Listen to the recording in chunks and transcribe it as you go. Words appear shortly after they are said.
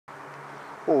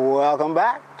Welcome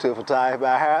back to Photography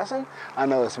by Harrison. I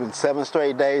know it's been 7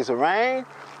 straight days of rain,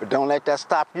 but don't let that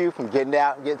stop you from getting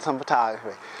out and getting some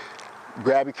photography.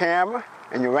 Grab your camera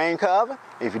and your rain cover.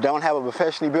 If you don't have a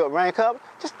professionally built rain cover,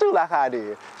 just do like I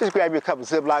did. Just grab you a couple of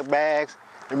Ziploc bags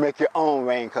and make your own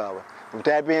rain cover. With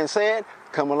that being said,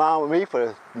 come along with me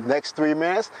for the next 3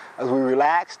 minutes as we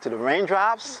relax to the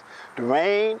raindrops, the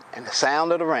rain, and the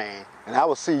sound of the rain. And I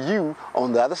will see you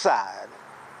on the other side.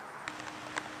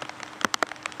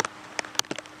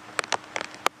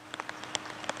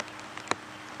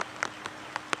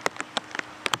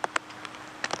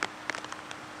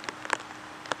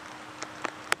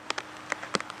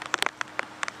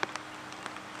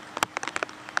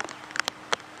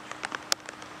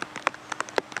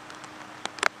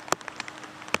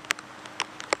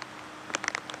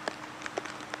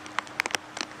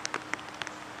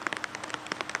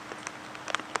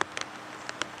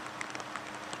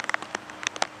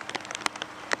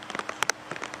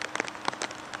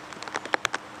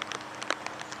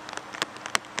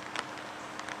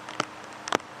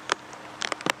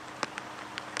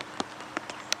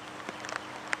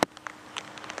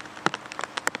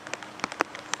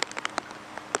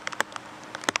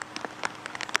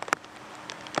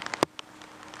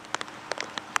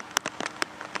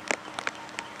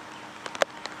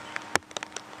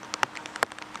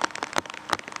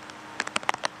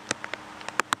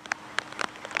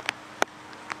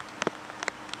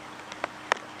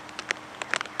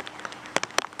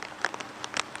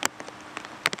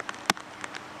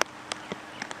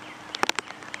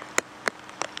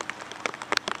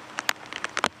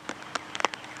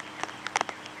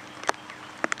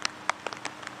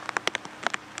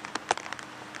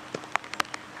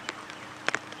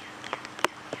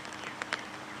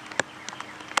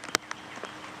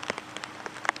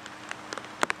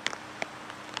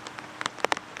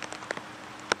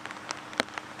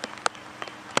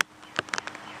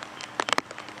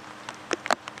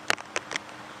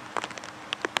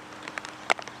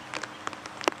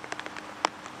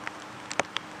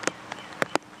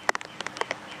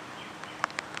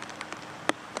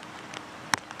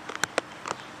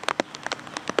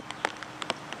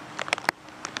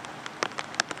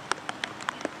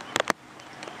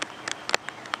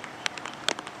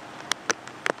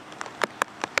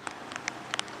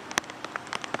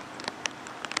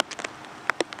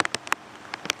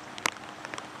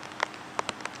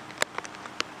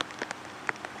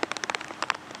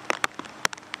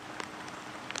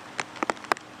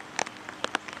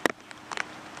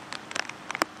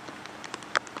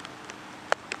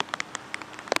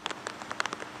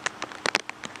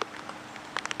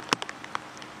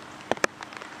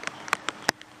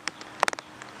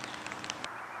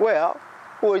 Well,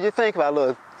 what did you think about a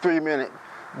little 3-minute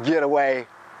getaway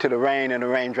to the rain and the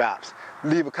raindrops?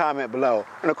 Leave a comment below.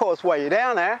 And of course, while you're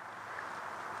down there,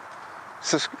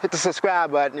 hit the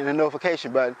subscribe button and the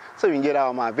notification button so you can get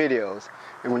all my videos.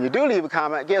 And when you do leave a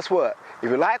comment, guess what? If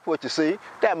you like what you see,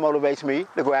 that motivates me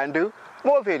to go out and do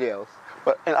more videos.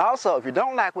 And also, if you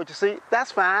don't like what you see,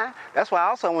 that's fine. That's why I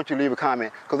also want you to leave a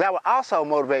comment, because that will also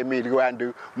motivate me to go out and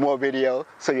do more videos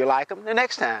so you like them the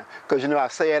next time. Because you know I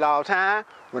say it all the time,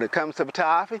 when it comes to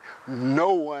photography,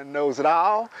 no one knows it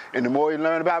all. And the more you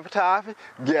learn about photography,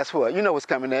 guess what? You know what's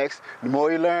coming next. The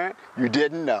more you learn, you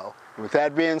didn't know. And with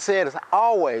that being said, as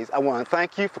always, I want to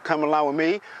thank you for coming along with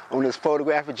me on this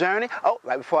photographic journey. Oh,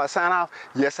 right before I sign off,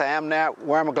 yes, I am now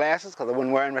wearing my glasses because I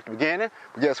wasn't wearing them at the beginning.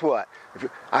 But guess what?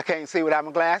 I can't see without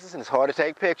my glasses, and it's hard to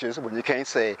take pictures when you can't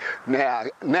see. Now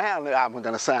I'm going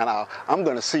to sign off. I'm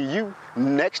going to see you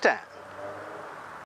next time.